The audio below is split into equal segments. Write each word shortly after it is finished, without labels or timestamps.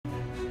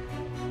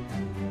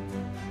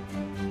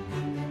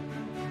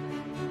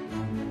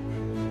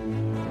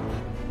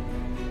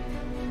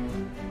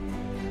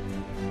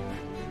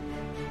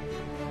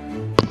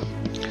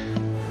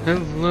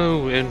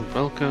Hello and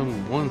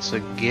welcome once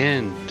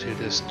again to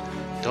this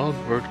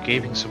Dogbert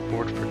Gaming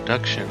Support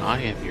production.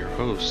 I am your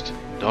host,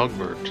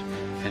 Dogbert,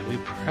 and we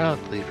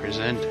proudly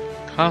present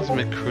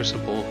Cosmic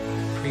Crucible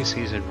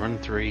Preseason Run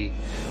 3,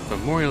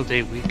 Memorial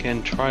Day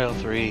Weekend Trial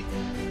 3.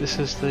 This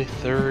is the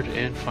third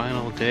and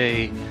final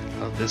day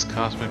of this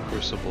Cosmic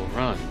Crucible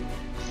run.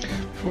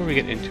 Before we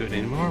get into it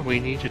anymore, we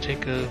need to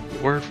take a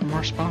word from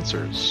our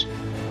sponsors.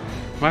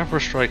 Marvel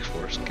Strike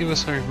Force, give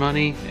us our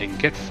money and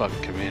get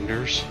fucked,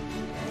 Commanders.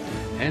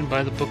 And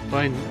buy the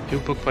new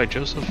book by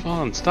Joseph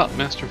Vaughn, Stop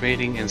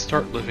Masturbating and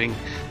Start Living,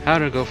 How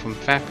to Go From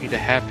Fappy to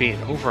Happy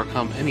and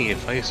Overcome Any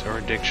Vice or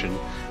Addiction,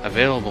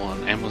 available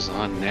on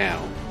Amazon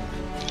now.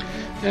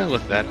 Now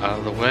with that out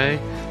of the way,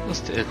 let's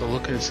take a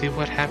look and see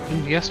what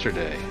happened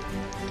yesterday.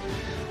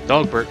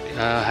 Dogbert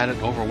had an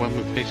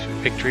overwhelming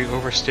victory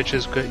over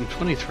Stitches, getting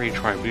 23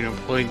 tribunal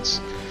points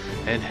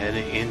and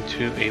heading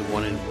into a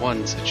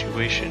 1-1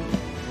 situation.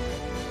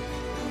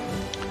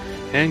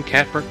 And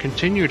Catbert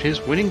continued his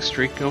winning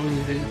streak,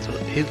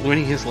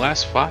 winning his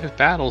last 5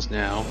 battles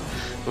now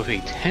with a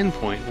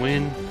 10-point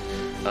win.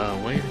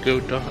 Way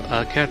to go,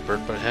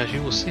 Catbert, but as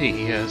you will see,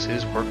 he has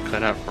his work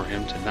cut out for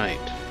him tonight.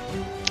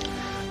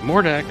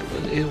 Mordak,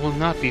 it will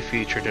not be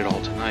featured at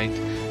all tonight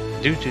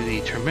due to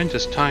the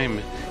tremendous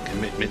time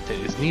commitment that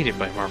is needed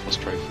by Marvel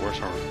Strike Force,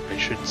 or I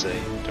should say,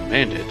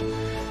 demanded.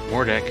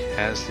 Mordak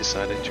has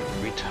decided to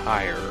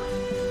retire.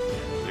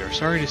 We are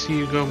sorry to see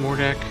you go,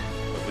 Mordak,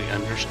 but we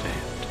understand.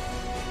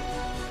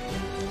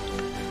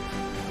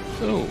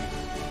 So,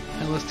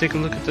 now let's take a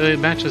look at the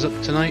matches up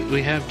tonight.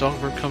 We have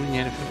Dogbert coming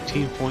in at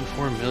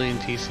 15.4 million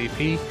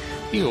TCP.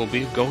 He will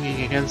be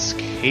going against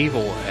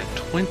Cable at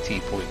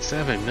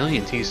 20.7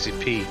 million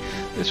TCP.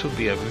 This will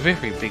be a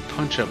very big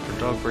punch-up for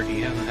Dogbert.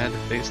 He hasn't had to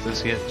face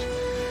this yet.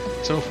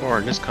 So far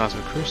in this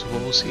Cosmic Crucible,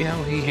 we'll see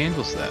how he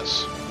handles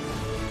this.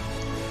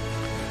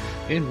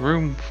 In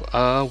room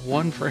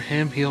 1 for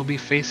him, he'll be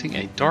facing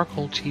a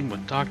Darkhold team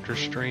with Doctor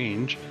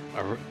Strange,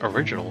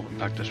 original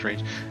Doctor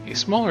Strange, a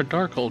smaller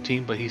Darkhold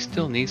team, but he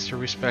still needs to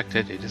respect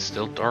it. It is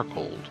still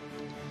Darkhold.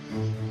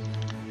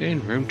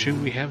 In room 2,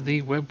 we have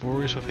the Web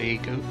Warriors with a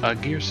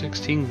Gear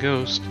 16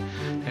 Ghost.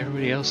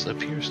 Everybody else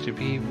appears to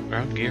be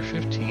around Gear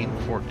 15,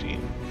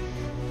 14.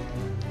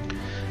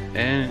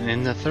 And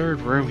in the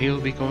third room,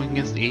 he'll be going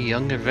against the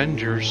Young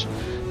Avengers.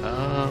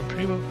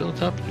 Pretty well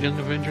built up Young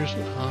Avengers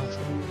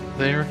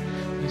there.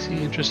 It's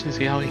interesting to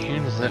see how he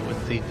handles that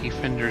with the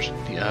Defender's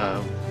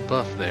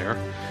buff there,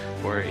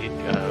 where it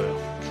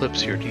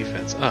flips your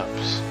defense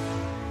ups.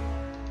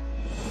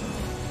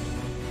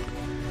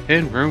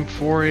 In room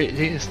 4, it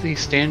is the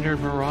standard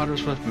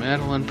Marauders with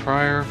Madeline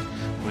Pryor.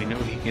 We know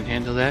he can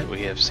handle that.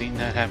 We have seen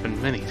that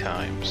happen many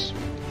times.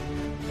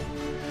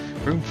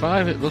 Room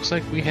 5, it looks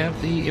like we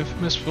have the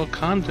infamous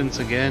contenders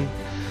again.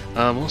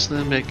 Most of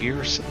them at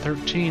Gear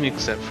 13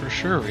 except for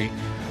Shuri.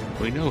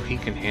 We know he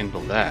can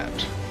handle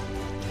that.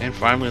 And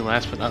finally,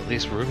 last but not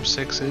least, room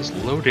 6 is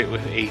loaded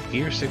with a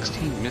Gear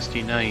 16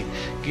 Misty Knight,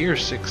 Gear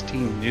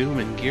 16 Doom,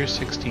 and Gear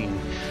 16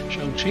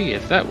 Shang-Chi.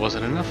 If that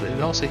wasn't enough,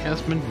 it also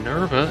has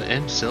Minerva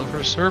and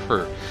Silver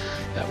Surfer.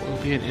 That will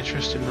be an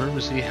interesting room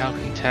to see how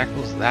he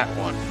tackles that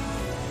one.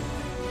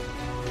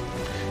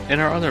 In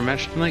our other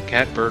match tonight,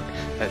 Catbert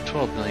at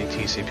 12 million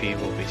TCP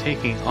will be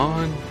taking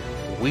on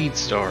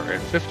Weedstar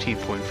at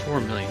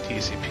 15.4 million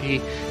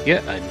TCP.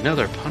 Yet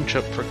another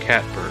punch-up for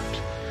Catbert.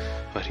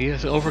 But he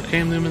has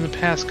overcome them in the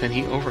past. Can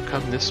he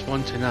overcome this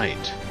one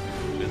tonight?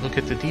 We look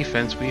at the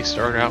defense. We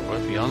start out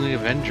with Young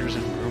Avengers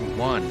in room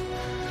 1.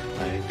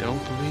 I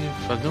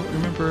don't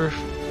remember if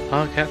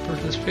Catbert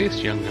has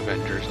faced Young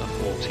Avengers, a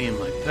full team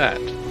like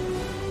that.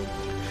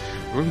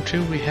 Room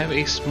 2, we have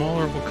a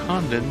smaller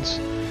Wakandans.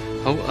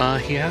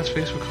 He has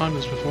faced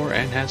Wakandans before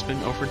and has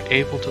been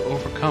able to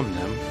overcome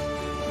them.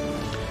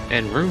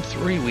 And room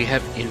 3, we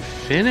have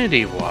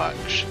Infinity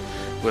Watch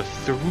with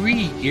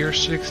 3 Gear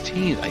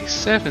 16, a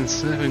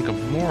 7/7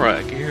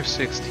 Gamora Gear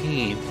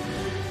 16,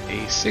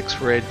 a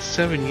 6 red,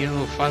 7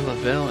 yellow 5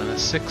 Lavelle, and a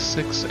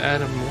 6/6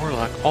 Adam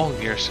Warlock, all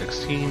Gear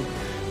 16,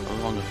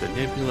 along with the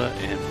Nebula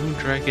and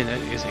Moondragon. That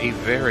is a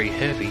very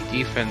heavy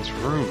defense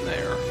room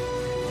there.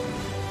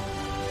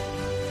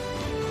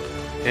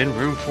 In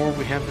room 4,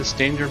 we have the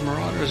standard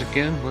Marauders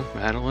again with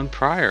Madeline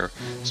Pryor.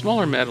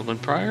 Smaller Madeline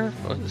Pryor,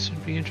 but this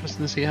would be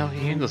interesting to see how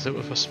he handles it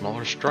with a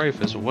smaller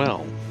Strife as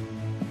well.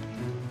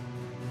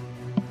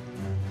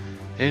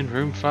 In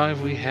room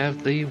 5, we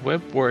have the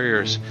Web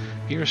Warriors,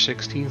 Gear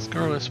 16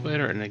 Scarlet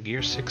Spider and a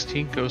Gear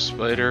 16 Ghost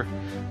Spider.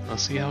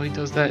 Let's see how he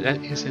does that.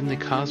 That is in the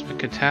Cosmic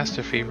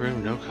Catastrophe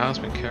room. No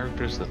cosmic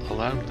characters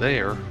allowed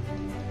there.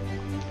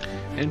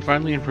 And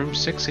finally, in room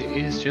 6, it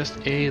is just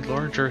a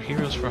larger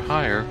Heroes for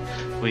Hire.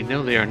 We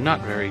know they are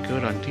not very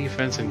good on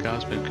defense in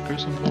Cosmic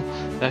Crucible.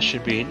 That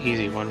should be an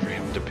easy one for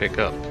him to pick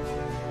up.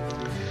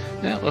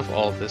 Now, with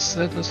all this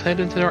said, let's head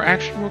into our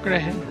action. We're going to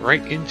head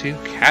right into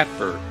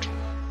Catbert.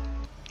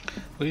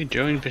 We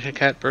joined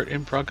Catbert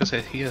in progress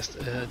as he has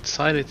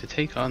decided to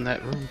take on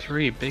that room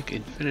 3, big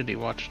Infinity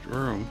Watch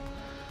room.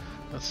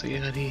 Let's see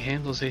how he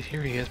handles it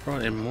here. He has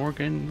brought in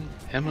Morgan,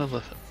 Emma,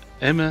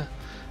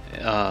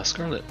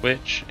 Scarlet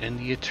Witch and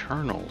the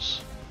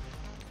Eternals.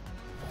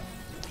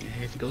 And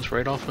he goes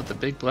right off with the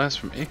big blast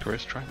from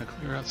Icarus, trying to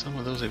clear out some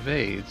of those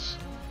evades.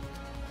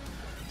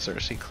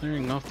 Cersei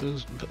clearing off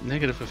those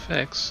negative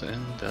effects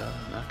and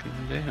knocking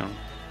them down.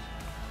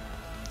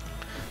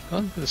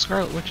 Well, the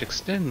Scarlet Witch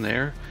extend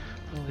there.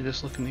 Probably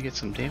just looking to get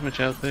some damage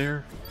out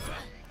there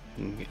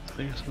and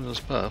clear some of those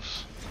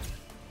buffs.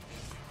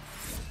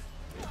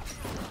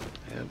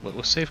 Yeah, but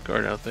with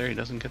Safeguard out there, he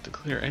doesn't get to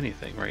clear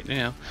anything right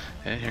now.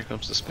 And here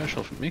comes the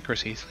special from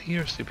Icarus. He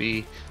appears to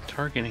be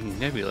targeting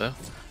Nebula,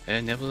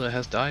 and Nebula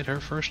has died her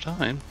first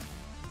time.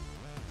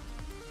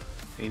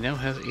 He now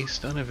has a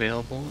stun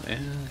available,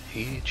 and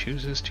he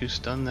chooses to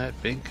stun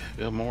that big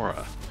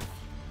Gamora.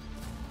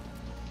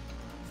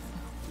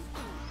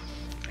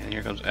 And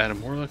here comes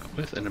Adam Warlock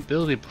with an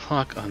ability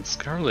block on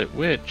Scarlet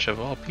Witch, of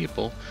all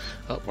people.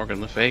 Oh,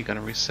 Morgan Le Fay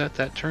gonna reset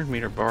that turn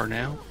meter bar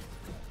now.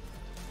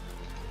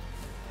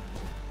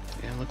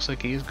 And looks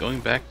like he's going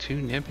back to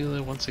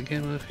Nebula once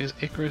again with his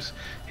Icarus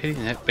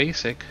hitting that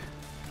basic.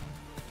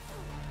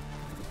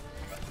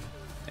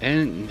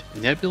 And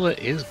Nebula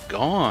is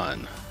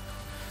gone.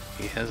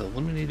 He has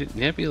eliminated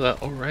Nebula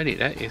already.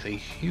 That is a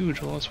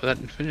huge loss for that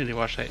Infinity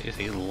Watch. That is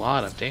a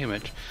lot of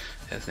damage.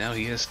 As now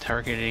he is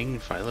targeting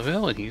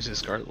Phyla-Vell and uses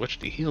Scarlet Witch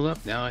to heal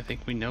up. Now I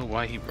think we know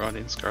why he brought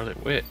in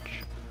Scarlet Witch.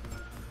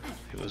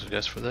 It was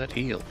just for that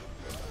heal.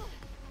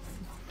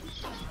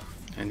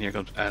 And here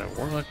comes Adam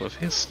Warlock with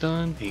his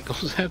stun. He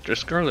goes after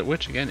Scarlet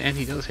Witch again, and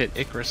he does hit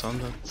Icarus on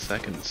the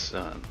second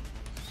stun.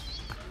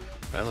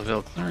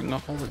 Phyla-Vell clearing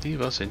off all the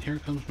debuffs, and here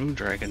comes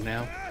Moondragon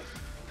now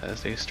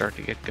as they start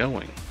to get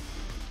going.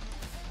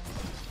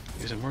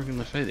 Using Morgan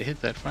Le Fay to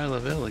hit that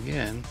Phyla-Vell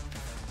again.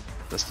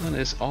 The stun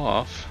is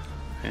off,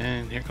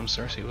 and here comes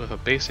Cersei with a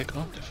basic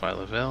off to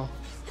Phyla-Vell.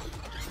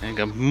 And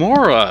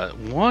Gamora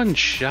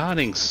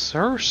one-shotting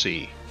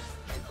Cersei.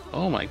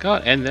 Oh my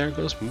god, and there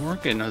goes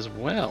Morgan as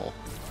well.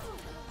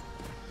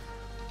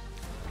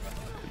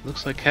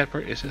 Looks like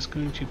catbert is just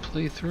going to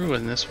play through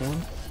in this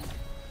one.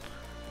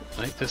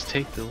 Might just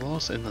take the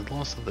loss and the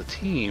loss of the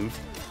team,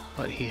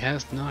 but he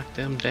has knocked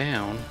them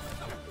down.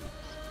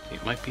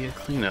 It might be a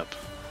cleanup.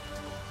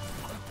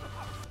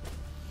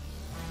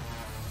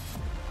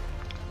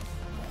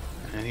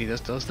 And he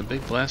just does the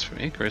big blast from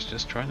Icarus,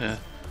 just trying to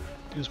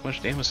do as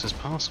much damage as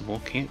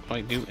possible. Can't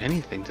quite do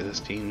anything to this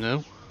team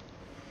though.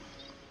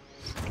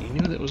 He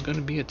knew that it was going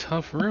to be a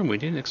tough room. We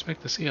didn't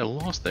expect to see a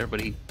loss there, but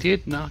he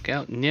did knock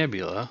out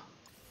Nebula.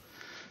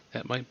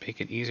 That might make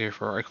it easier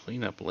for our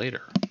cleanup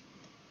later.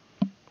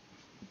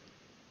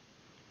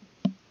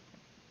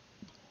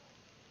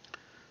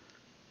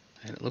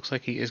 And it looks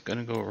like he is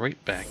going to go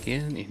right back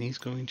in, and he's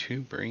going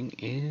to bring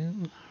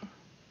in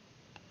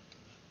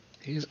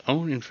his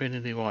own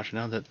Infinity Watch.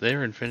 Now that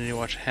their Infinity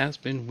Watch has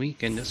been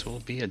weakened, this will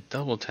be a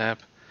double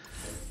tap.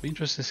 Be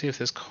interested to see if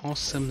this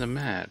costs them the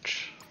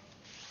match.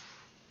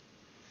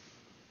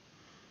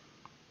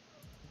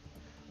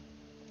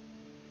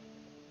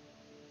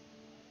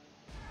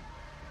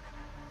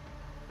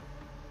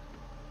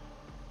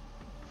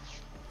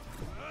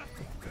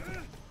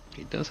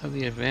 He does have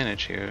the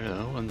advantage here,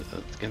 though,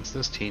 against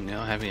this team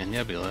now having a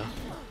Nebula.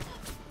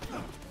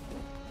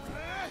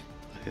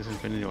 His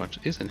Infinity Watch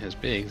isn't as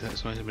big,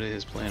 that's why he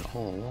is playing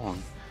all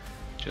along,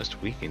 just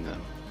weakening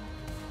them.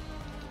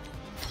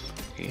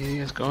 He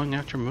is going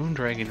after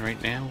Moondragon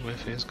right now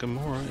with his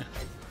Gamora.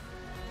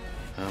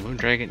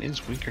 Moondragon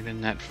is weaker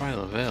than that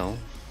Phyla-Vell.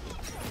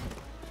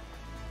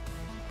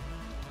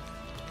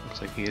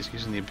 Looks like he is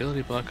using the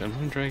ability block on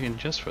Moondragon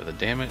just for the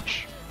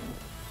damage.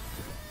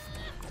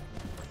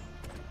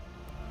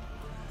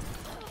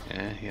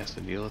 And he has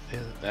to deal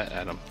with that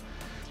Adam.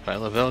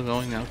 Phyla-Vell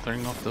going now,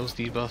 clearing off those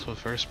debuffs with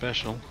first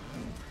special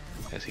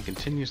as he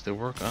continues to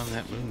work on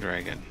that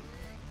Moondragon.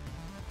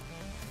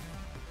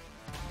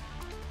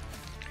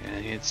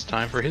 And it's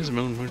time for his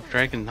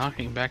Moondragon,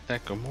 knocking back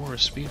that Gamora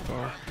speed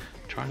bar,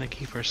 trying to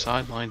keep her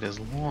sidelined as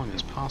long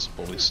as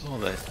possible. We saw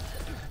that,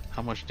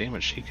 how much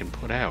damage she can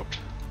put out.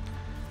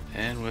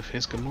 And with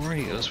his Gamora,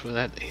 he goes for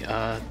that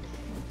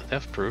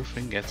theft proof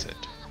and gets it.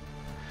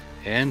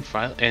 And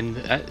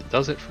that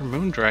does it for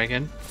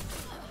Moondragon.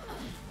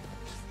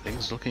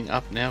 Things looking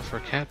up now for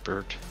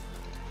Catbert.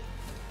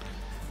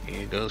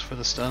 He goes for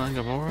the stun on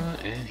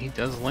Gamora, and he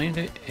does land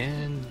it,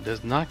 and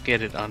does not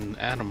get it on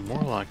Adam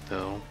Warlock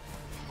though.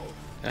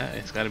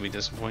 It's got to be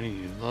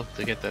disappointing. You'd love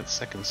to get that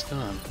second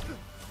stun.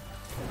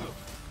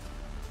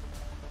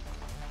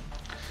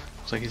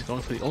 Looks like he's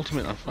going for the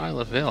ultimate on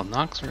Phyla-Vell.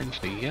 Knocks her into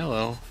the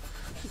yellow.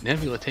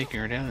 Nebula taking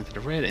her down into the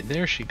red, and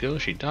there she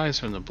goes. She dies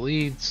from the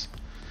bleeds.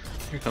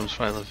 Here comes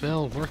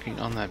Phyla-Vell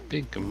working on that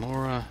big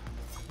Gamora.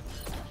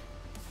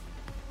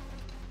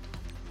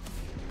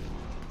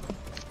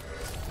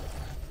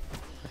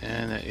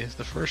 And that is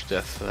the first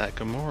death for that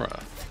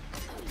Gamora.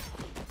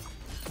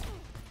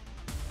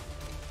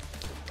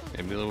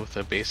 Nebula with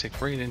a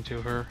basic raid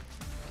into her.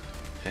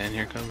 And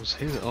here comes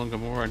his own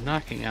Gamora,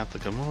 knocking out the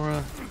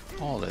Gamora.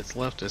 All that's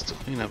left is to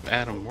clean up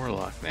Adam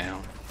Warlock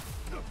now.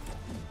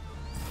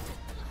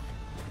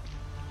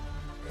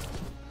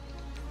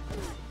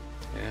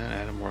 And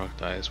Adam Warlock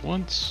dies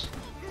once.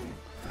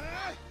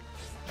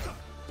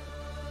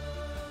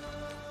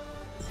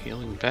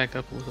 Healing back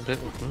up a little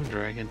bit with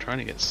Moondragon, trying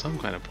to get some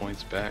kind of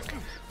points back,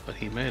 but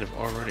he may have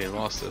already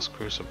lost this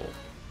Crucible.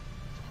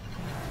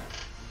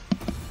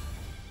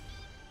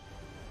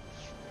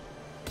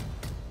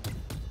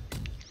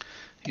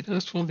 He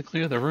does fully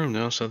clear the room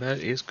though, so that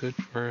is good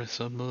for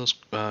some of those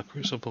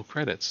Crucible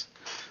credits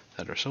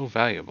that are so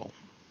valuable.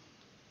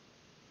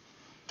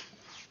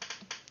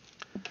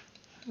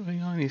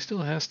 Moving on, he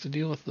still has to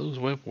deal with those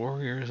web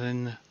warriors,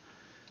 and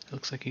it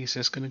looks like he's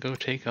just going to go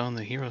take on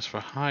the heroes for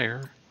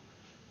hire.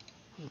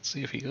 Let's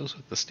see if he goes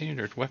with the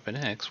standard Weapon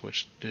X,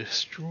 which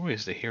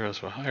destroys the heroes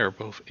for hire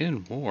both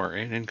in War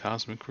and in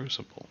Cosmic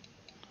Crucible.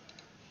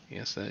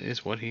 Yes, that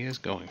is what he is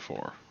going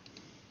for.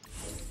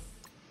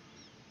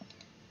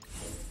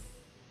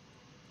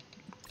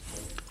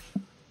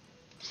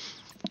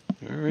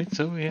 Alright,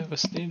 so we have a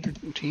standard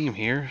team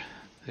here.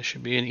 This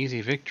should be an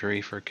easy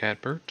victory for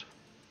Catbert.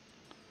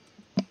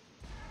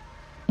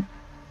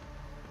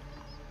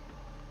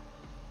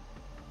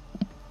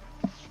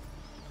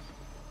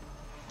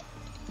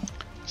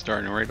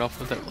 Starting right off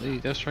with that Lady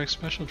Deathstrike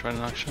special, trying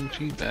to knock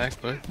Shang-Chi back,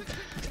 but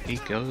he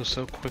goes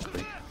so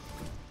quickly.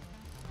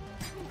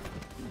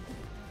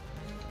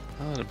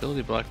 Well, at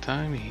ability block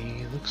time,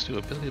 he looks to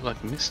ability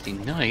block Misty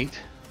Knight.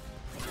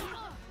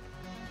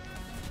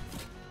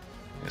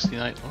 Misty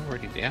Knight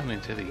already down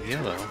into the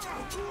yellow.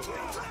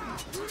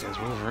 As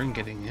Wolverine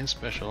getting his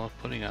special off,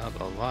 putting out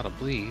a lot of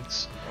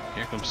bleeds.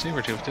 Here comes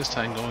Sabretooth, this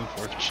time going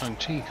for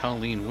Shang-Chi.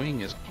 Colleen Wing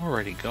is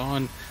already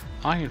gone.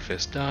 Iron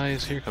Fist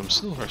dies. Here comes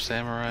Silver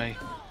Samurai.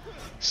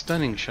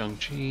 Stunning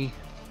Shang-Chi.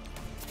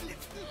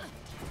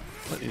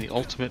 Putting the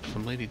ultimate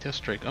from Lady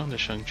Deathstrike onto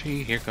Shang-Chi.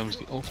 Here comes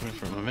the ultimate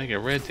from Omega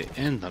Red to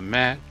end the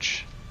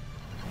match.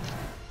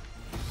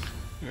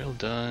 Well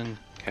done,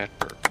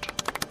 Catbert.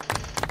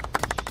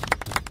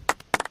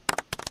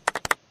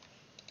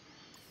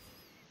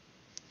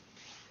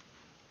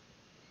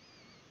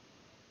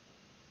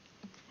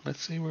 Let's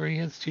see where he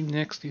heads to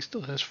next. He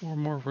still has 4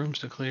 more rooms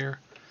to clear.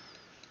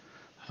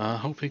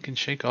 Hope he can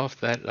shake off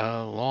that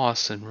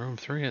loss in room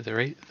 3 at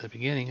the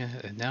beginning,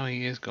 and now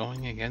he is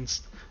going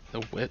against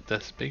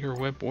the bigger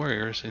web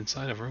warriors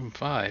inside of room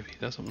 5. He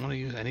doesn't want to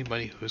use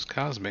anybody who's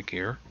cosmic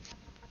here.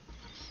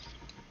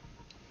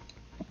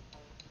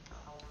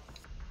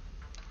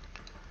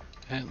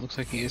 And it looks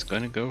like he is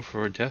going to go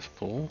for a death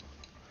pool.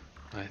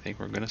 I think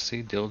we're going to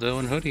see Dildo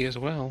and Hoodie as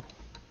well.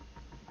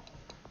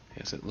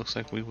 Yes, it looks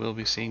like we will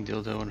be seeing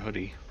Dildo and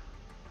Hoodie.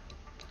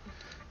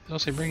 He's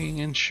also bringing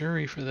in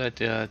Shuri for that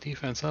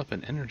defense up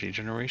and energy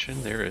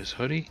generation. There is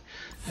Hoodie,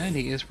 and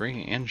he is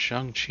bringing in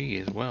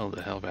Shang-Chi as well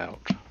to help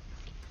out.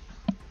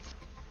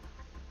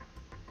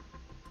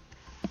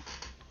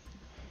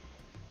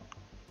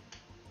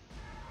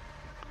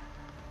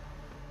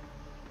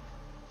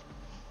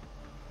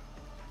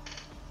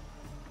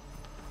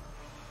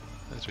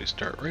 As we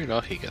start right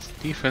off, he gets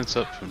the defense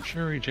up from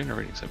Shuri,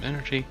 generating some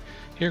energy.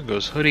 Here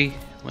goes Hoodie,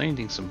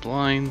 landing some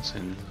blinds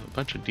and a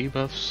bunch of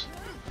debuffs.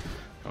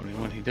 The only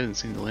one he didn't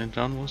seem to land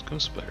on was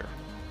Ghost Spider.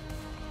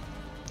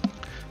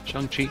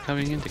 Shang-Chi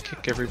coming in to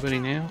kick everybody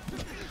now,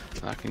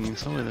 knocking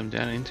some of them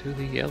down into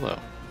the yellow.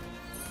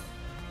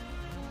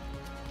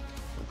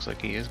 Looks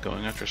like he is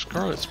going after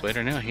Scarlet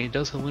Spider now. He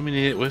does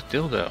eliminate it with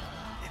Dildo.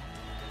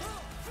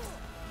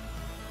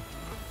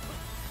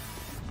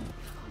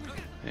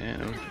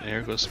 And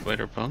there goes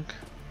Spider-Punk.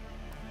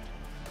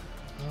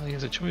 Well, he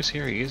has a choice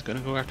here. He is going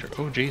to go after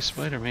OG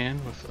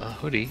Spider-Man with a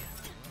Hoodie.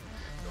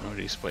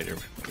 OG Spider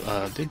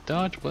did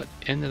dodge, but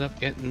ended up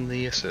getting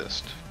the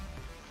assist.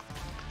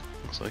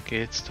 Looks like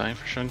it's time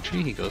for Shang-Chi.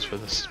 He goes for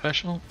the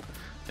special,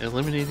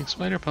 eliminating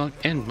Spider-Punk,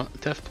 and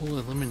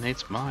Deathpool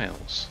eliminates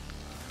Miles.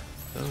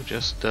 So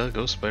just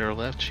Ghost Spider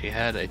left. She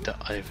had a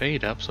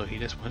evade up, so he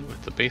just went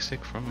with the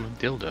basic from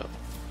Dildo.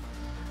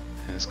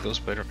 And this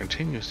Ghost Spider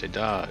continues to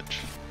dodge.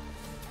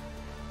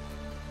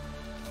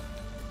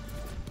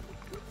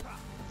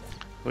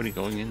 Hoodie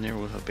going in there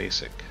with a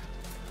basic.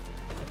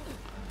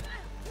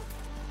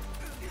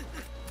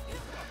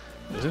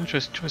 It was an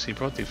interesting choice. He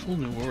brought the full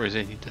new warriors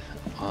in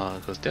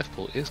because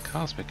Deathpool is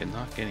cosmic and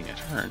not getting a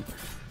turn.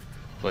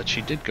 But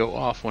she did go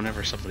off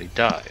whenever somebody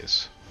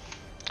dies.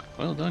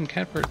 Well done,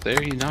 Catbert.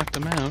 There, you knocked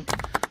him out.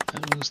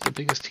 That was the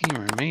biggest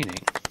team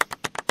remaining.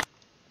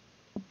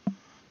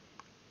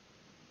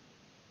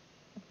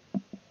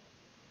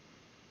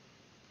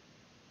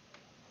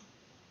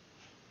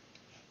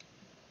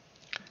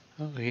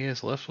 Oh, he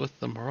is left with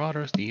the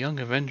Marauders, the Young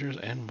Avengers,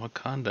 and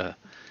Wakanda.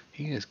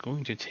 He is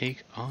going to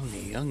take on the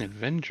Young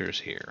Avengers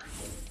here.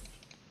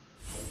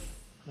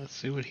 Let's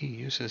see what he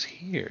uses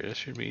here. This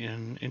should be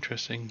an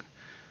interesting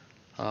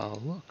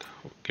look,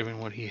 given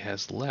what he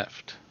has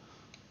left.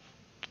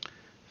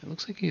 It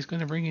looks like he's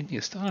going to bring in the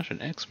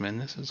Astonishing X-Men.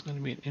 This is going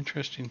to be an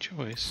interesting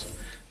choice.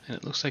 And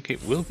it looks like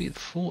it will be the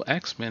full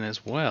X-Men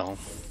as well.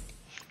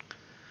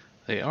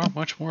 They are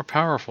much more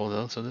powerful,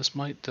 though, so this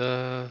might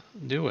do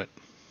it.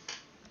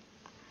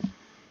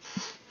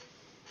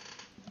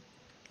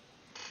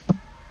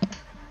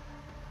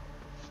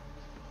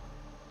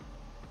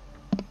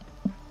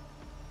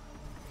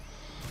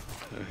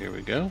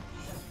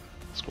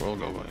 Squirrel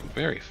Girl going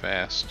very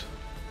fast.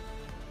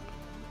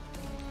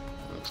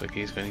 Looks like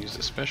he's going to use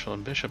the special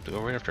on Bishop to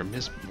go right after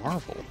Ms.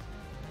 Marvel.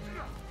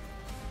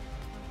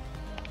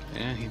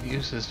 And he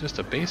uses just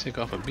a basic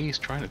off a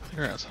Beast trying to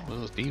clear out some of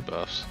those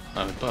debuffs.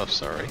 Buffs,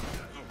 sorry.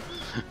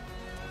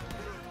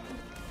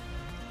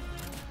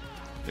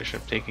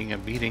 Bishop taking a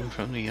beating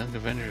from the Young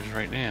Avengers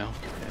right now.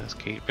 As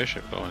Kate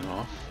Bishop going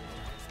off.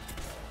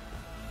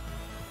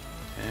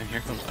 And here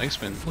comes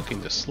Iceman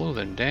looking to slow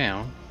them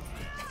down.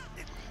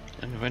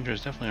 Young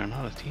Avengers definitely are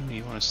not a team that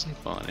you want to sleep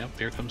on. Yep,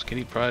 here comes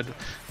Kitty Pryde.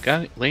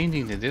 Got it,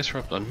 landing the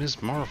disrupt on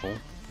Ms. Marvel.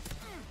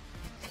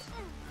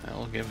 That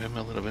will give him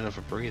a little bit of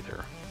a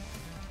breather.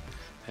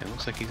 And it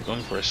looks like he's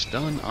going for a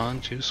stun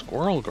onto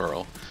Squirrel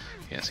Girl.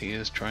 Yes, he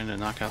is trying to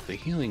knock out the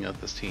healing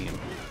of this team.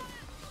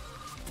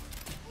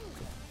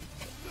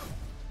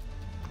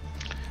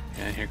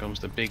 And here comes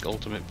the big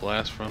ultimate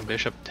blast from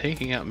Bishop,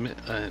 taking out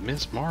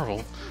Ms.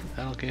 Marvel.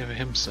 That'll give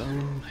him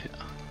some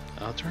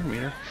turn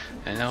meter.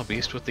 And now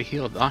Beast with the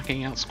heal,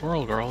 knocking out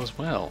Squirrel Girl as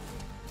well.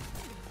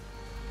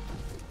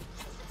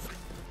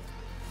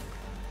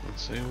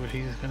 Let's see what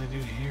he's going to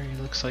do here.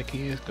 He looks like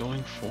he is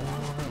going for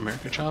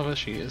America Chavez.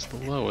 She is the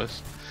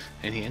lowest.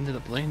 And he ended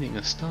up landing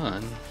a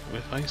stun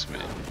with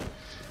Iceman.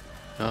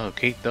 Oh,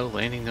 Kate though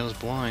landing those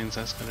blinds,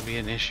 that's going to be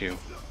an issue.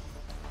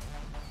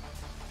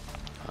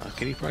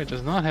 Kitty Pryde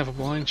does not have a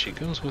blind. She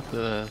goes with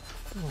the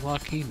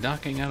Lockheed,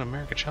 knocking out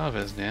America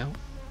Chavez now.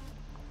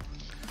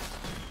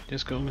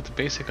 Just going with the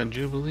basic on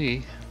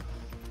Jubilee.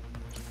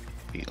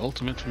 The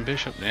ultimate from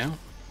Bishop now.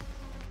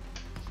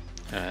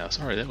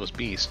 Sorry, that was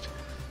Beast.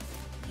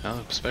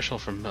 Special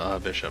from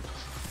Bishop.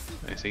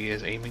 I see he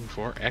is aiming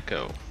for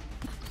Echo.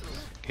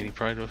 Kitty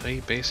Pryde with a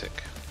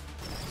basic.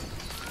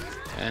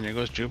 And there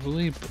goes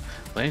Jubilee,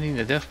 landing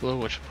the death blow,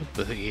 which put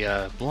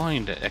the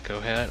blind that Echo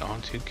had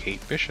onto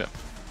Kate Bishop.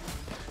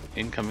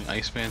 Incoming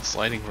Iceman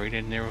sliding right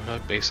in there with a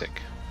basic.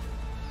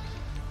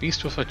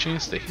 Beast with a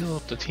chance to heal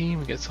up the team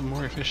and get some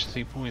more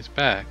efficiency points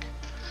back.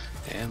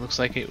 And looks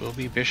like it will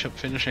be Bishop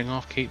finishing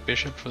off Kate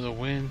Bishop for the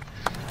win.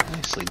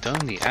 Nicely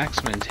done, the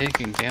Axemen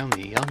taking down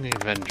the Young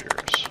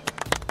Avengers.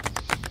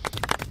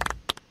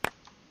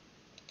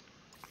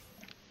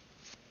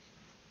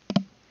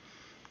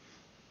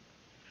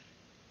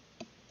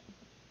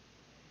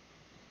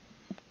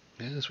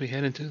 As we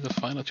head into the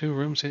final two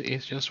rooms, it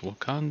is just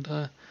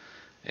Wakanda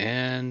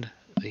and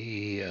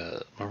the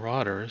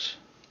Marauders,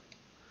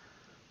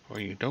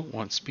 where you don't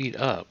want speed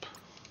up.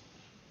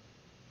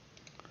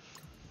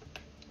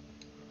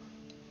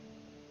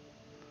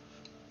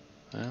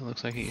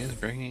 Looks like he is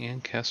bringing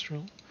in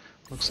Kestrel.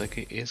 Looks like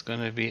it is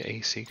going to be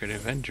a Secret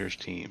Avengers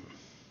team.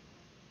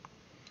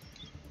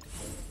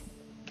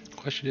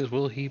 Question is,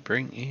 will he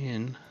bring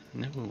in...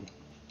 No.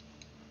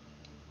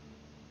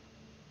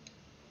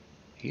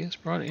 He has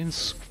brought in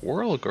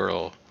Squirrel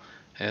Girl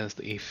as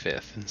the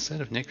 5th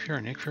instead of Nick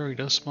Fury. Nick Fury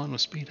does spawn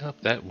with speed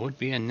up. That would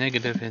be a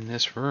negative in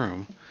this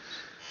room.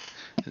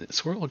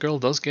 Squirrel Girl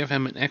does give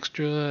him an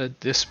extra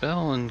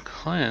dispel and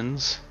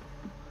cleanse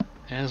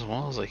as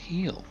well as a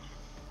heal.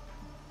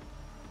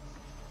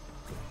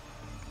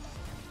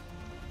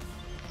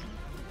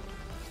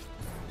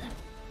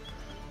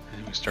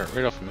 And we start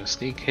right off with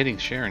Mystique hitting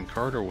Sharon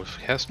Carter with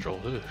Kestrel.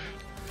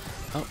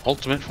 Oh,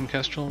 ultimate from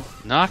Kestrel,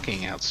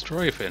 knocking out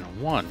Strife in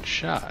one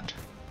shot.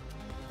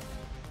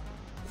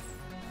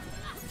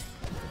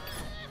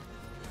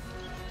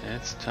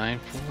 It's time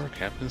for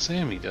Captain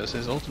Sam. He does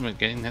his ultimate,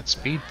 getting that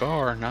speed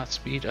bar, not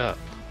speed up.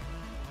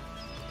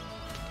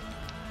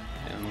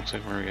 And looks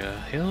like Maria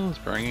Hill is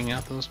bringing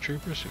out those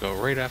troopers to go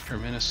right after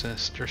Minister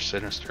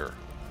Sinister.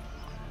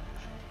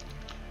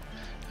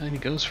 And he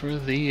goes for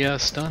the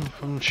stun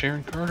from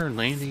Sharon Carter,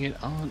 landing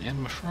it on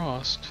Emma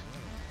Frost.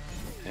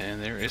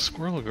 And there is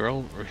Squirrel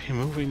Girl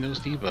removing those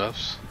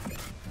debuffs.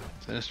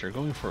 Sinister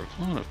going for a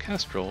clone of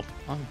Kestrel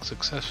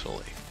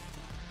unsuccessfully.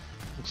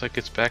 Looks like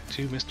it's back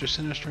to Mr.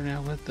 Sinister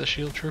now with the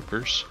Shield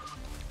Troopers.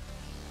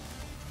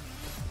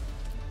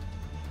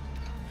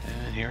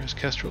 And here is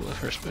Kestrel with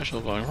her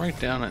special going right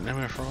down at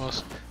Emma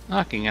Frost,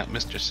 knocking out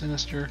Mr.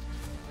 Sinister.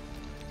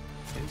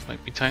 It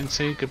might be time to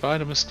say goodbye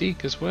to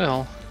Mystique as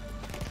well.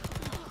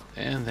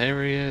 And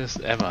there he is,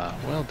 Emma.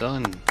 Well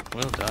done,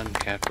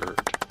 Catbert.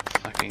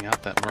 Knocking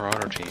out that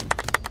Marauder team.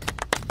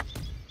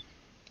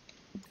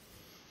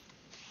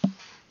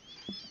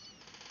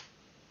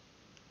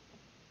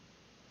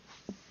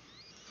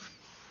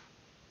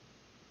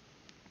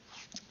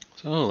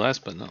 So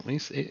last but not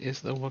least, it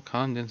is the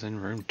Wakandans in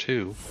room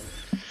 2.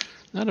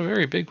 Not a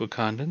very big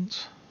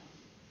Wakandans.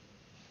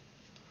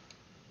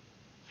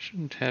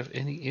 Shouldn't have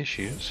any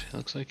issues. It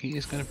looks like he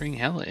is going to bring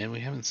Hela in.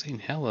 We haven't seen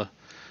Hela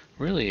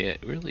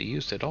really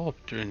used at all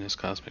during this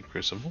Cosmic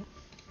Crucible.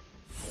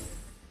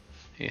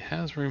 He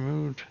has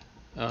removed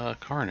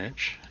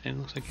Carnage, and it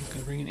looks like he's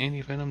going to bring in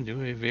Anti-Venom,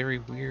 do a very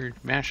weird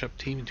mashup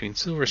team between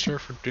Silver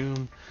Surfer,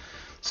 Doom,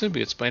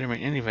 Symbiote Spider-Man,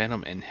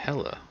 Anti-Venom, and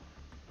Hela.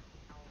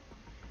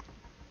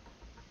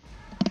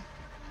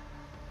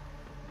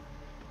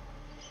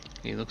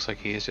 He looks like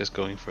he is just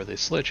going for the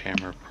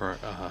sledgehammer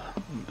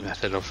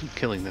method of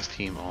killing this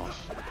team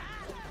off.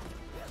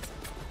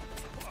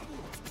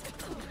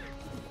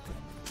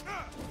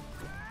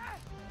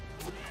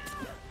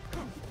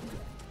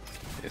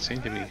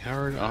 seem to be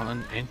hard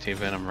on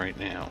anti-venom right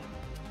now.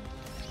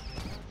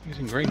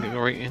 Using great to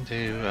go right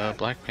into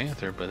Black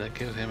Panther, but that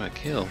gives him a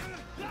kill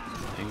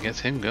and gets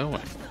him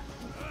going.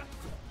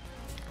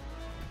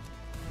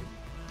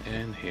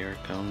 And here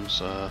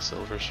comes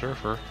Silver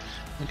Surfer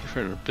looking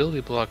for an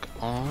ability block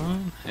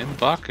on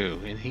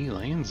M'Baku, and he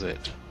lands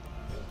it.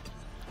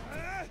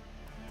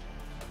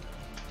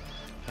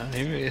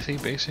 Here is a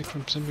basic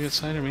from Symbiote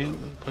Spider-Man,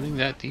 putting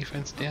that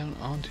defense down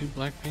onto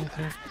Black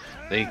Panther.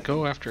 They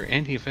go after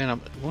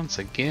Anti-Venom once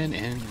again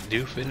and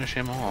do finish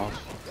him off.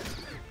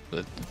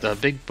 But the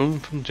big boom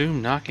from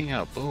Doom knocking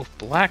out both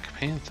Black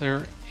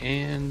Panther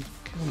and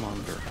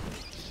Killmonger.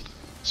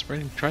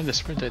 Trying to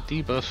spread that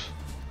debuff,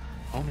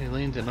 only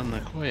landed on the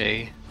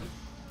Quay.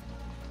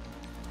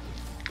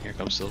 Here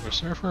comes Silver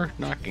Surfer,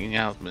 knocking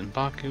out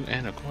M'Baku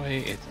and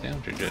Okoye. It's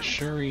down to just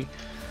Shuri.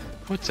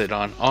 Puts it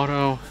on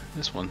auto.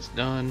 This one's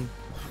done.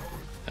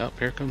 Up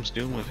here comes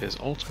Doom with his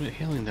ultimate,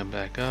 healing them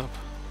back up.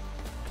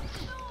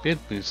 Did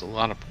lose a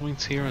lot of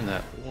points here in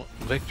that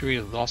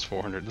victory. Lost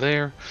 400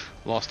 there.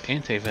 Lost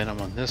anti-venom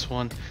on this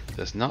one.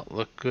 Does not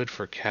look good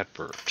for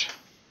Catbert.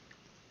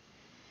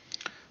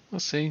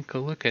 Let's take a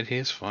look at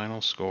his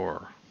final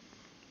score.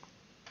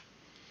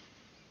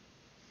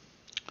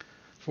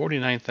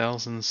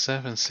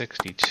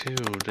 49,762.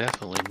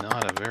 Definitely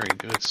not a very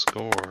good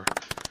score.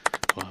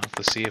 We'll have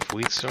to see if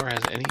Wheatstar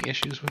has any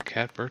issues with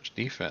Catbert's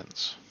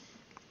defense.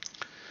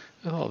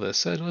 With all this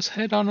said, let's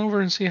head on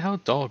over and see how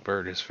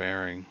Dogbert is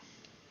faring.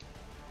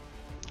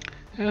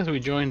 As we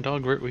join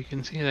Dogbert, we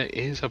can see that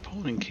his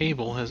opponent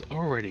Cable has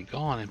already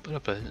gone and put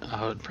up an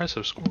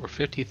impressive score of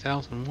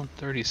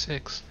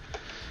 50,136.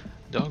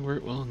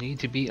 Dogbert will need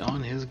to be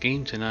on his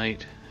game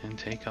tonight and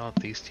take out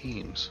these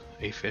teams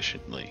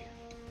efficiently.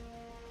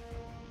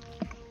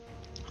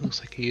 Looks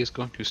like he is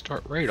going to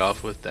start right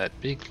off with that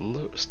big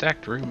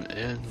stacked room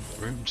in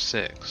room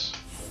 6.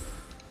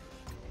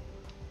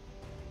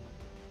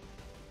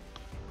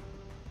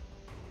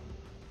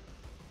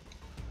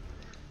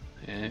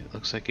 And it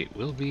looks like it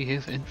will be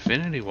his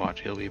Infinity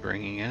Watch he'll be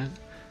bringing in.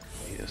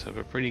 He does have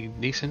a pretty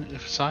decent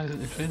size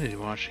Infinity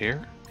Watch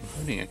here,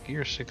 including a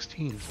Gear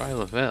 16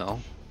 Phyla-Vell.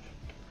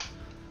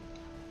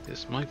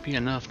 This might be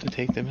enough to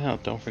take them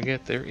out. Don't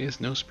forget, there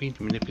is no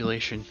speed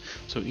manipulation,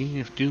 so even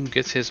if Doom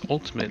gets his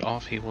ultimate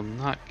off, he will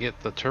not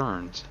get the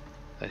turns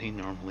that he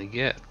normally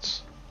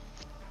gets.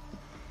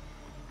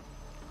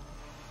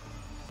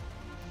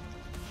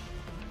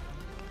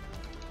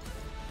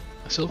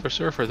 A Silver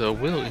Surfer, though,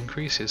 will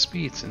increase his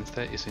speed, since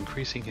that is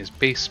increasing his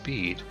base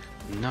speed,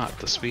 not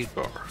the speed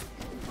bar.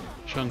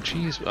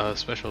 Shang-Chi's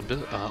special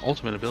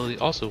ultimate ability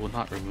also will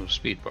not remove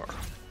speed bar.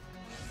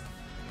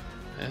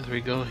 As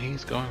we go,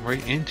 he's going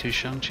right into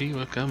Shang-Chi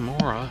with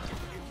Gamora.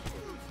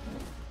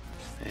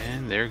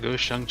 And there goes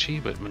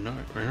Shang-Chi, but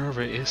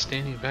Minerva is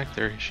standing back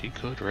there. She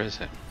could res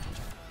him.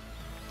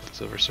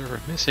 Silver Surfer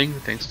missing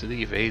thanks to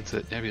the evades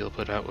that Nebula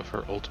put out with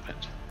her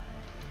ultimate.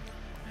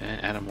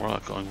 And Adam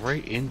Warlock going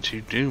right into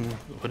Doom,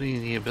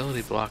 putting the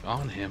ability block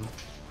on him.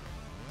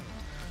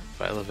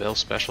 Phyla-Vell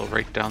special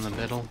right down the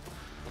middle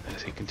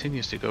as he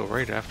continues to go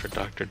right after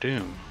Dr.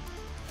 Doom.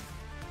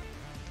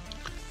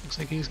 Looks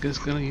like he's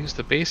just going to use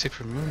the basic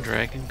from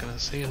Moondragon, going to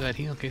save that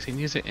heal in case he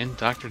needs it, and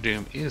Dr.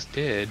 Doom is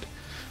dead.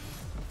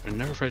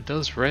 Minerva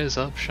does res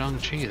up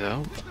Shang-Chi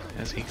though,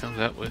 as he comes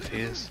out with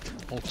his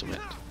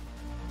ultimate.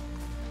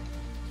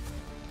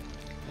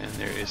 And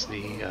there is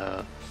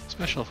the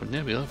special for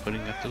Nebula,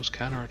 putting up those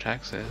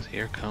counterattacks as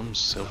here comes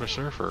Silver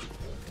Surfer.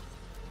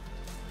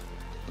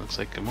 Looks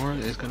like Gamora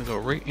is going to go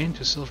right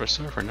into Silver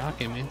Surfer, knock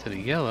him into the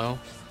yellow.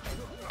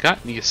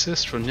 Got the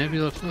assist from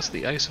Nebula plus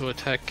the ISO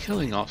attack,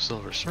 killing off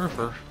Silver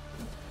Surfer.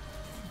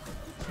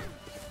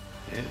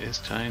 It is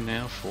time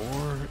now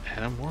for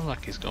Adam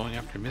Warlock. He's going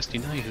after Misty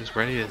Knight, who's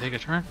ready to take a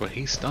turn, but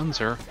he stuns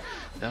her.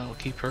 That will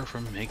keep her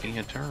from making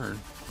a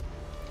turn.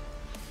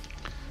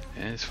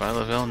 And it's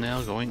Phyla-Vell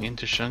now going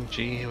into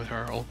Shang-Chi with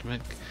her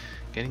ultimate,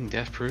 getting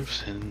death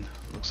proofs, and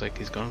looks like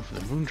he's going for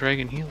the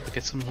Moondragon heal to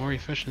get some more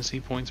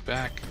efficiency points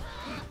back,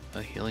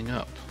 healing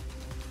up.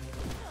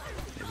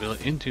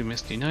 Into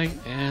Misty Knight,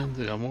 and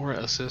the Gamora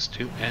assist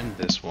to end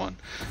this one.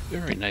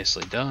 Very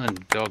nicely done,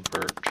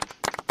 Dogbert.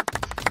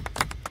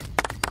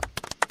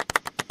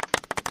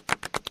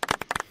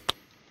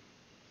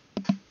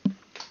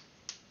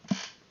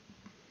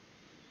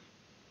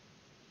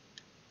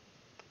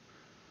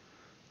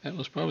 That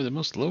was probably the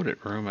most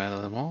loaded room out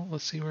of them all.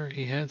 Let's see where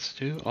he heads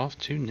off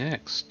to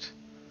next.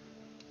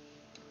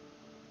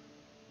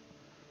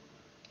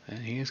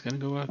 And he is going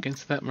to go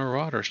against that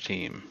Marauders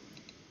team.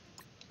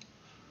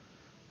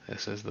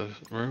 This is the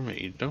room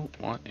that you don't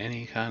want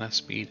any kind of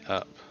speed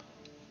up.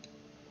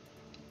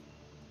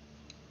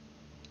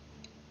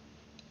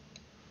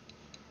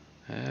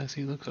 As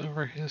he looks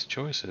over his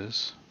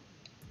choices,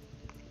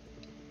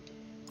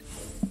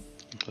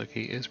 looks like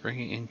he is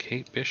bringing in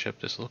Kate Bishop.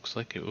 This looks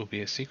like it will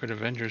be a Secret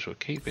Avengers with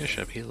Kate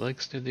Bishop. He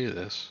likes to do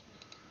this.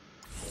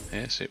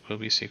 Yes, it will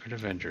be Secret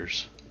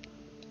Avengers.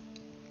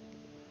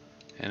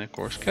 And of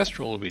course,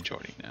 Kestrel will be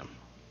joining them.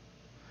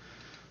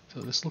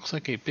 So this looks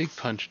like a big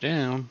punch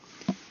down.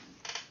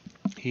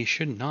 he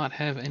should not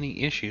have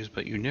any issues,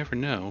 but you never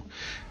know.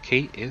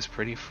 Kate is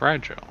pretty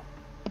fragile.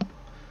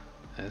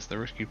 That's the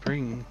risk you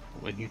bring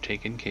when you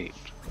take in Kate.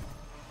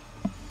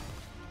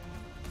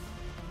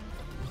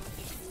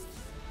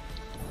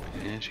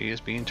 And she is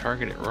being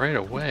targeted right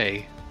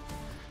away.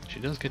 She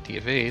does get the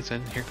evades,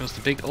 and here goes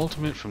the big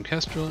ultimate from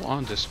Kestrel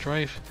onto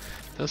Strife.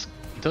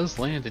 Does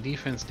land the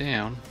defense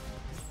down.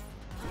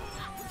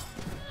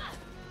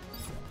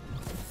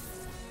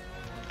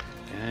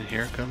 And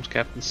here comes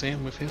Captain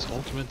Sam with his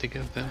ultimate to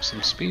give them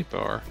some speed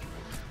bar.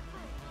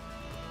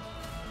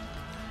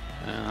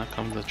 And out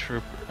come the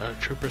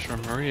troopers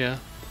from Maria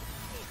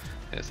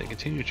as they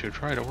continue to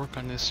try to work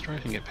on this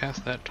Strife and get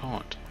past that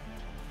taunt.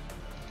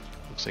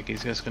 Looks like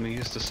he's just going to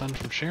use the Sun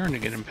from Sharon to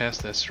get him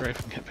past that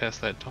Strife and get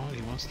past that taunt.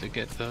 He wants to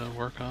get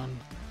work on.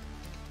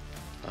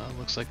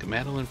 Looks like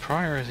Madeline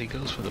Pryor as he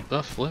goes for the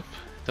buff flip.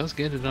 Does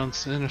get it on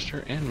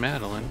Sinister and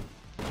Madeline.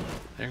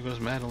 There goes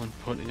Madeline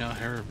putting out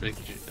her big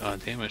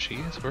damage. She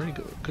is a very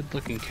good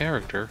looking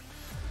character.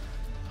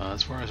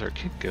 As far as her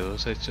kit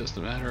goes, it's just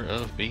a matter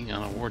of being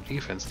on a war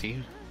defense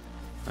team.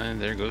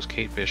 And there goes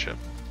Kate Bishop.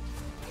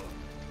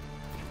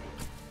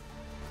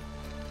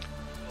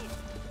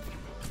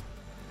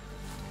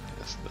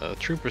 Yes, the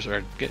troopers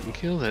are getting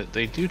killed.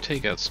 They do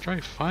take out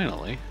Strife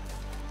finally.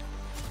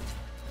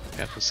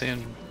 Captain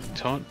Sam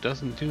taunt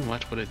doesn't do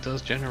much, but it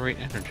does generate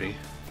energy.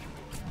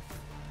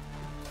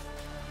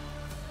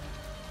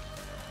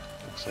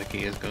 Looks like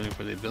he is going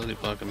for the ability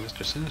block of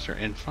Mr. Sinister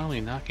and finally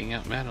knocking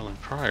out Madeline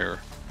Pryor.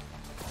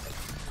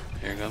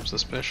 Here comes the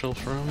special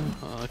from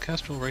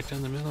Kestrel right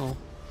down the middle.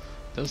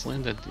 Does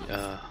land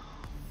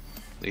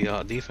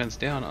the defense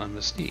down on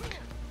Mystique.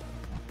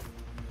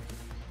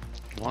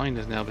 Blind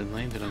has now been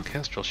landed on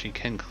Kestrel. She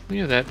can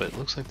clear that, but it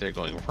looks like they're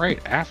going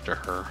right after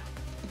her.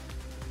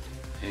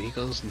 And he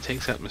goes and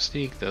takes out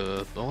Mystique.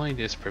 The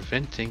blind is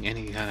preventing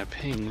any kind of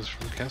pings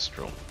from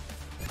Kestrel.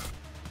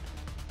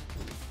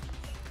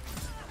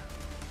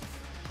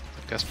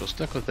 Kestrel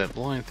stuck with that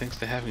blind thanks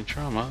to having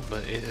trauma,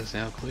 but it is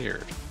now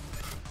cleared.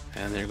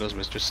 And there goes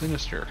Mr.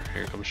 Sinister.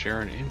 Here comes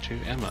Sharon into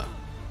Emma.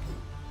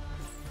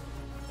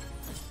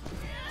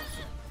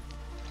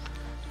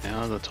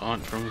 Now the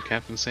taunt from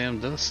Captain Sam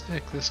does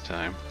stick this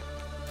time.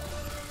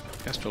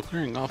 Kestrel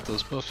clearing off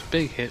those buffs.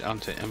 Big hit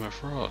onto Emma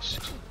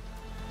Frost.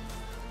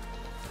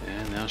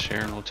 And now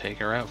Sharon will take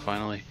her out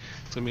finally.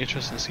 It's going to be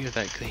interesting to see if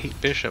that Kate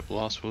Bishop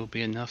loss will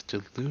be enough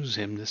to lose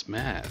him this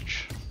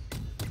match.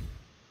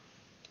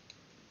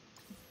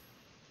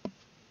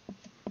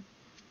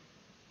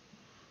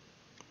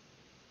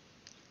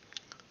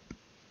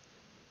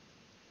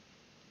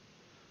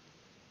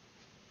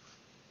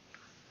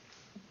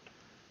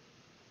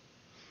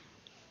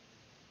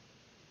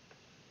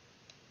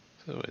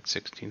 So at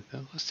 16th,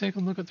 let's take a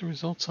look at the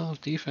results of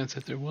defense.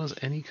 If there was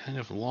any kind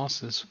of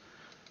losses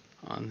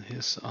on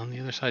the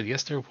other side.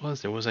 Yes, there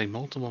was. There was a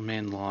multiple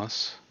man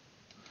loss.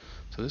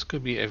 So this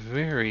could be a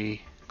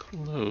very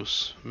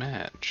close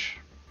match.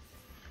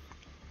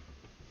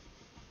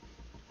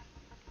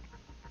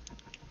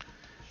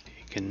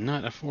 He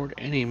cannot afford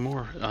any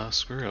more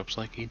screw-ups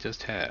like he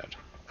just had.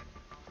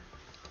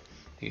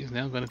 He's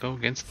now going to go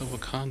against the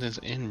Wakandans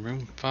in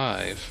room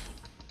 5.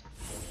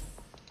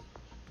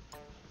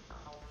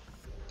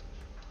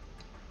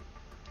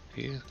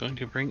 He is going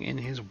to bring in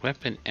his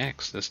Weapon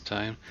X this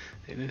time.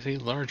 It is a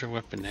larger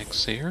Weapon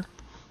X here.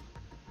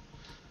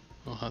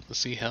 We'll have to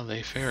see how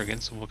they fare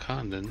against the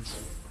Wakandans.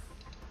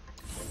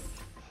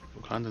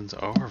 Wakandans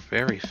are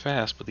very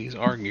fast, but these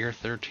are Gear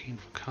 13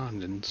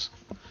 Wakandans.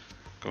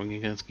 Going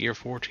against Gear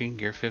 14,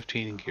 Gear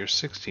 15, and Gear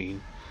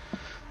 16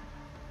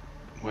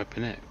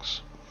 Weapon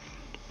X.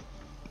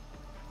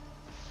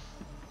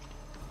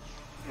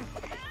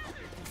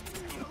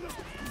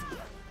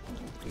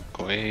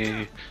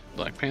 Koei,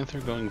 Black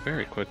Panther going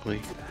very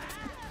quickly.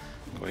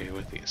 Koei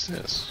with the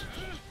assist.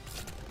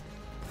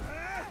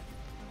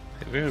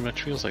 It very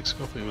much feels like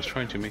Scorpion was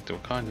trying to make the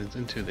Wakandans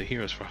into the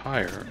heroes for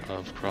hire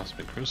of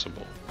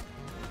Crucible.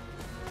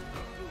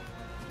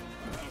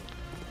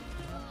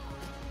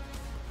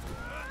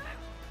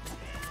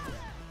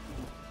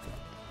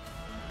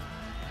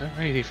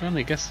 Alright, he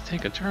finally gets to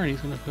take a turn. He's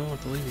going to go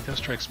with the Lady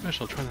Deathstrike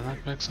special, trying to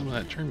knock back some of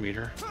that turn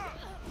meter.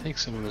 Take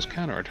some of those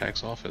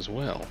counterattacks off as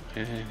well.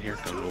 And here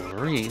comes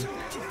Wolverine,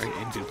 right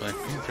into Black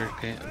Panther.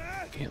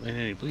 Can't land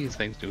any bleeds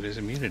thanks to his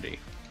immunity.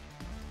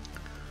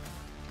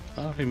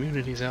 A lot of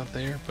immunities out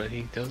there, but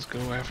he does go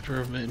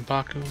after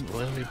M'Baku,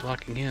 literally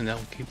blocking in. That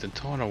will keep the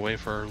taunt away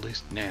for at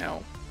least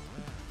now.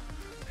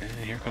 And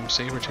here comes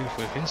Sabretooth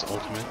with his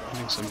ultimate,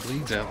 putting some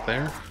bleeds out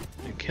there.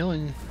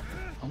 And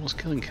almost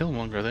killing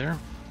Killmonger there.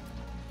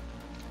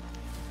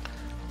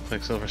 Looks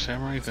like Silver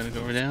Samurai is going to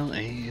go down,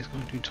 and he is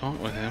going to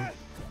taunt with him.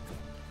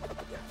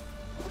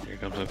 Here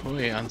comes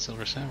Okoye on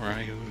Silver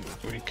Samurai, who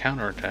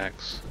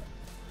counterattacks.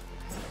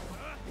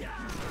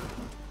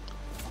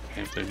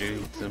 Panther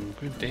doing some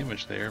good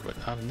damage there, but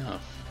not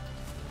enough.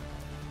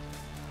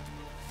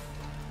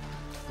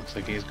 Looks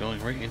like he's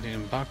going right into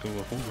M'Baku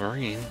with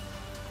Wolverine.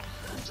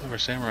 Silver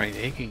Samurai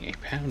taking a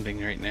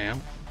pounding right now.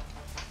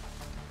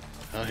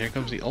 Here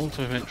comes the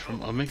ultimate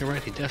from Omega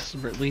Red. He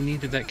desperately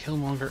needed that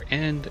Killmonger,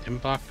 and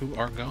M'Baku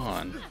are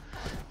gone.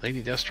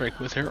 Lady Deathstrike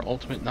with her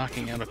ultimate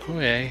knocking out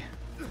Okoye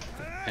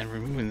and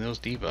removing those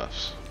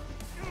debuffs.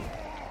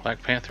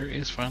 Black Panther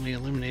is finally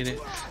eliminated,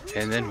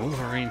 and then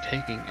Wolverine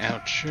taking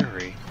out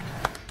Shuri.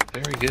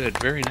 Very good,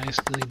 very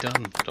nicely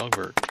done,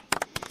 Dogbert.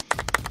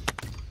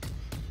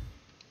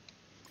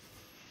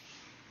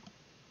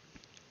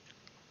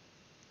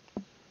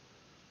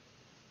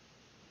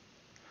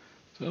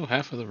 So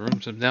half of the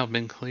rooms have now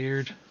been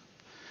cleared.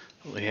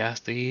 Well, he has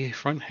the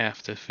front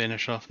half to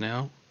finish off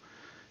now.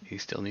 He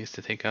still needs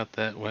to take out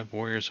that Web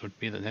Warriors, would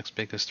be the next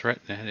biggest threat,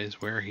 and that is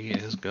where he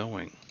is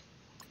going.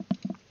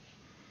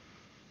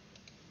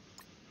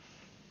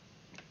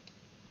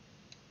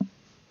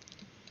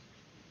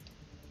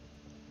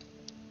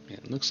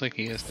 It looks like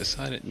he has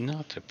decided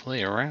not to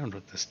play around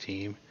with this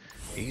team.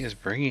 He is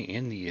bringing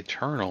in the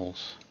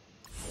Eternals.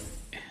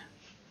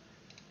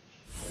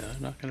 No,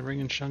 not going to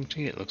bring in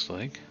Shang-Chi, it looks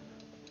like.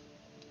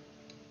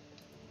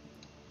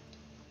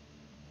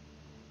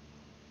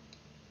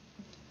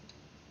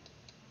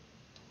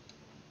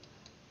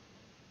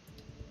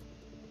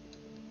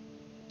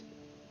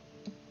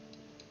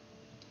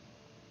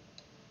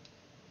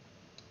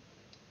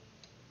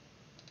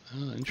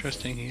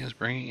 Interesting, he is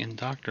bringing in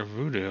Dr.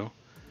 Voodoo.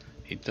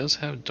 He does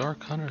have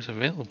Dark Hunters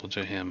available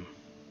to him.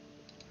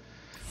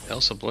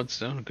 Elsa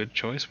Bloodstone, a good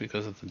choice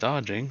because of the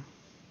dodging.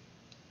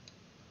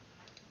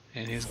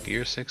 And his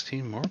Gear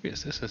 16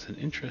 Morbius. This is an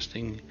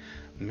interesting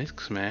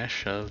mix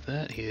mash of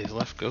that. He has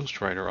left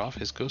Ghost Rider off.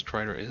 His Ghost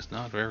Rider is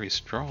not very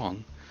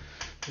strong.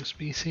 Just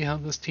see how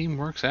this team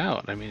works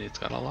out. I mean, it's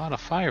got a lot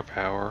of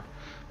firepower,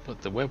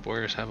 but the Web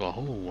Warriors have a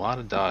whole lot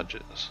of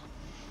dodges.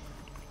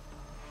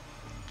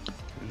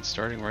 And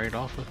starting right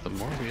off with the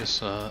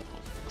Morbius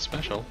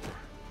special.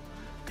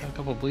 Got a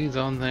couple bleeds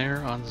on there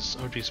on this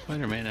OG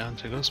Spider-Man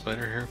onto Ghost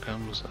Spider. Here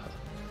comes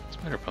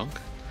Spider-Punk.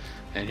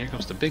 And here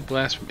comes the big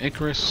blast from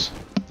Icarus.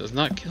 Does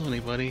not kill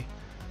anybody.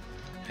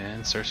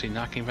 And Cersei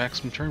knocking back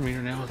some turn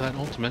meter now with that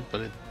ultimate,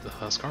 but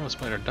the Scarlet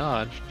Spider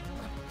dodged.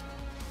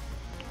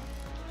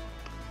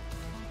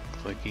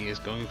 Looks like he is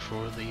going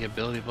for the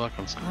ability block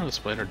on Scarlet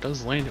Spider.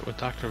 Does land it with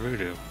Dr.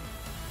 Voodoo.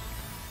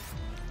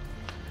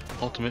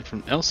 Ultimate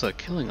from Elsa,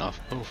 killing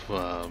off both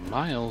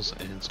Miles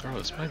and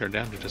Scarlet Spider,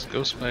 down to just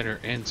Ghost Spider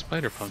and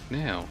Spider-Punk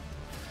now.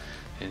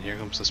 And here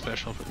comes the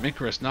special from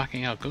Icarus,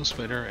 knocking out Ghost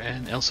Spider,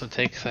 and Elsa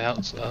takes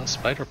out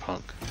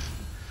Spider-Punk.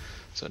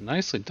 So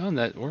nicely done,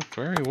 that worked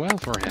very well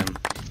for him.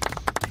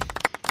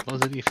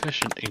 Was it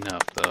efficient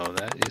enough, though?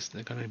 That is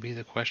going to be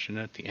the question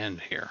at the end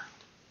here.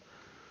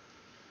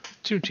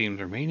 Two teams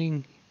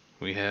remaining.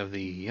 We have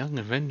the Young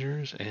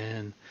Avengers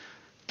and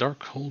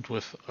Darkhold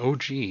with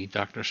OG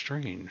Doctor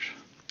Strange.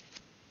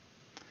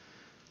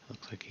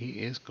 Looks like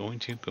he is going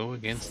to go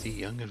against the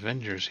Young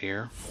Avengers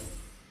here.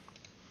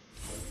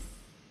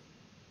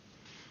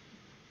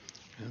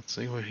 Let's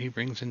see what he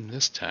brings in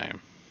this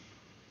time.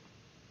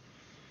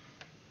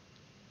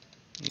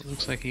 It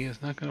looks like he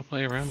is not going to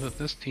play around with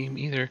this team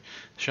either.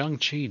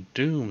 Shang-Chi,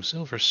 Doom,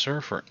 Silver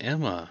Surfer,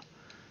 Emma.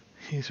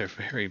 These are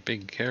very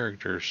big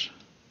characters.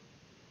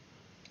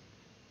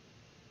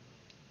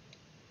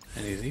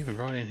 And he's even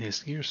brought in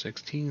his Gear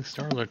 16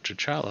 Star-Lord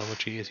T'Challa,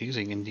 which he is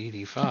using in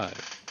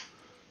DD5.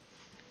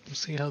 Let's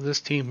see how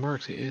this team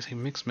works. It is a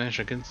mixed match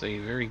against a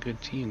very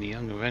good team, the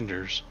Young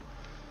Avengers.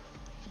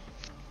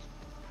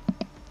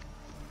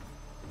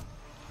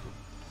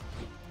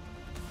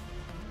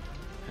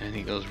 And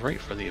he goes right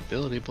for the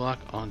ability block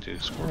onto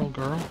Squirrel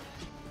Girl.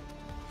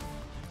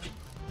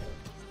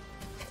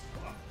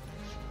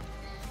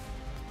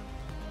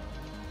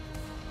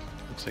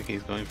 Looks like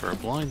he's going for a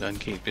blind on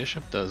Kate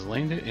Bishop. Does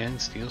land it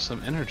and steals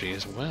some energy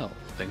as well,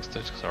 thanks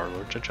to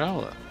Star-Lord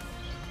T'Challa.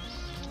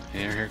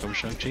 And here comes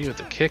Shang-Chi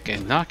with a kick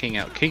and knocking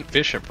out Kate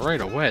Bishop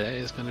right away. That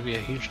is going to be a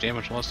huge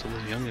damage loss to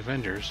the Young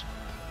Avengers.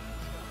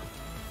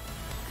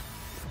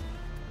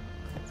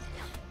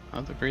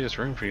 Not the greatest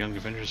room for Young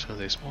Avengers because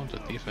they spawned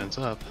with defense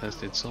up, as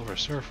did Silver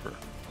Surfer.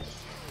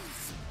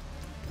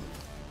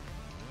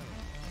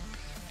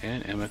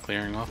 And Emma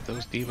clearing off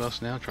those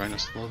debuffs now, trying to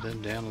slow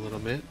them down a little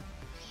bit.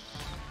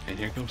 And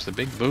here comes the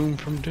big boom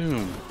from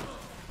Doom.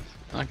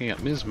 Knocking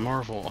out Ms.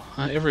 Marvel.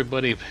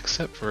 Everybody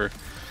except for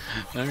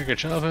America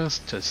Chavez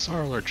to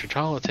Star-Lord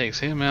T'Challa takes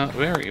him out.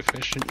 Very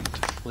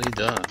efficiently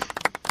done.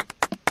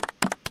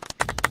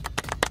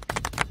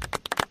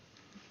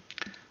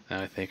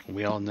 Now I think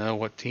we all know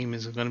what team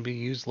is going to be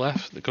used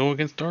left to go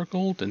against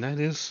Darkhold, and that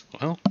is,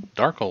 well,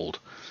 Darkhold.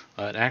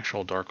 An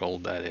actual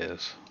Darkhold, that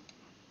is.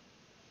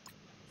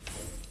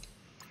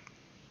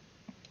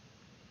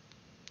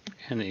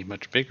 And a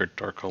much bigger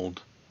Darkhold.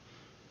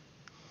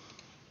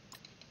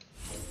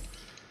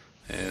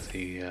 As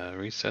he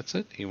resets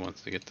it, he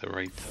wants to get the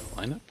right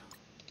lineup.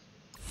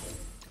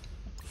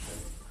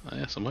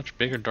 Yes, a much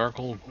bigger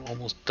Darkhold,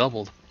 almost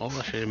doubled, well,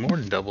 actually more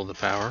than double the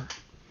power.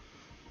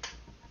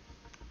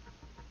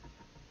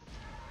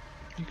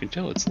 You can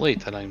tell it's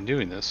late that I'm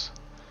doing this,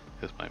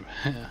 because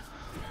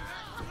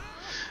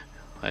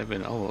I've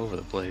been all over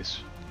the place.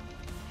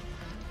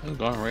 Oh,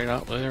 going right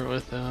out there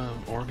with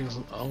Morgan's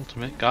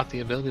ultimate. Got the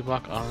ability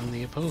block on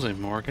the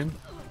opposing Morgan.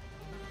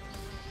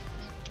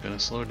 Gonna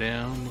slow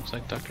down. Looks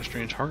like Doctor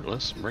Strange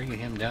Heartless, bringing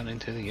him down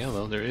into the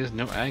yellow. There is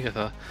no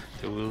Agatha.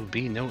 There will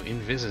be no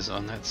Invises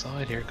on that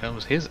side. Here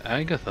comes his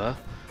Agatha.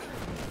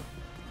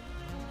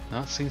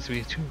 Not seems to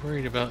be too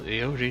worried about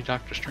the OG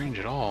Doctor Strange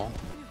at all.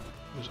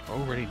 He was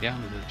already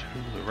down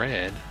to the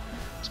red.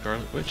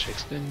 Scarlet Witch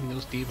extending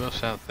those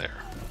debuffs out there.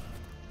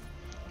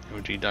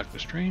 OG Doctor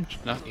Strange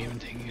not even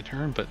taking a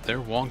turn, but there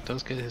Wong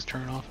does get his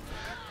turn off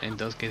and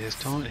does get his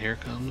taunt. Here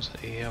comes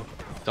a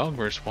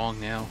Dogbert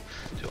Wong now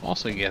to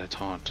also get a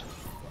taunt.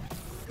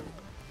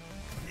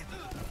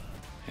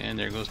 And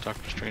there goes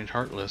Doctor Strange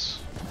Heartless.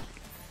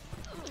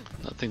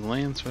 Nothing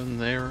lands from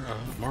there,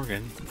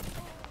 Morgan.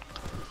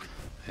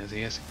 As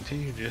he has to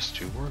continue just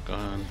to work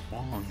on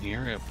Wong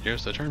here. Yep,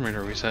 there's the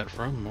Terminator reset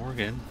from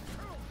Morgan.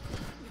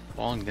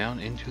 Falling down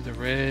into the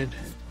red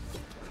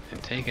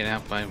and taken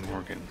out by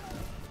Morgan.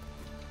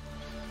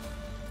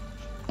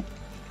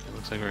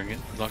 Looks like we're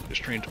getting Doctor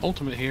Strange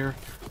ultimate here.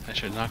 That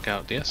should knock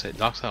out, yes, it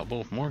knocks out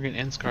both Morgan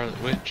and Scarlet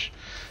Witch.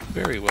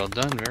 Very well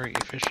done, very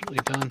efficiently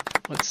done.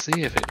 Let's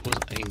see if it was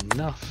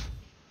enough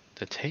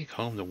to take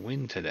home the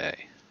win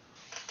today.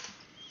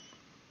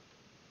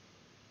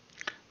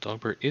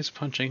 Dogbert is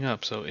punching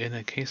up, so in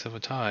a case of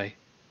a tie,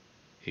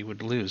 he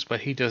would lose,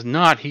 but he does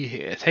not.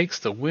 He takes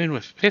the win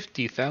with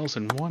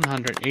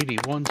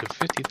 50,181 to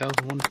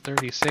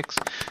 50,136.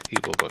 He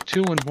will go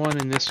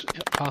 2-1 in this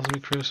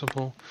Cosmic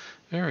Crucible.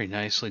 Very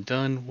nicely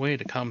done. Way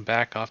to come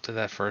back after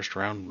that first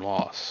round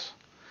loss.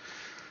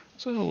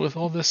 So with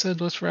all this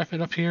said, let's wrap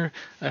it up here.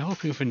 I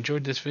hope you've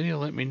enjoyed this video.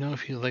 Let me know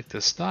if you like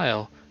this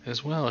style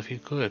as well. If you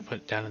could, put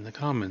it down in the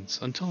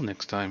comments. Until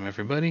next time,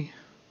 everybody.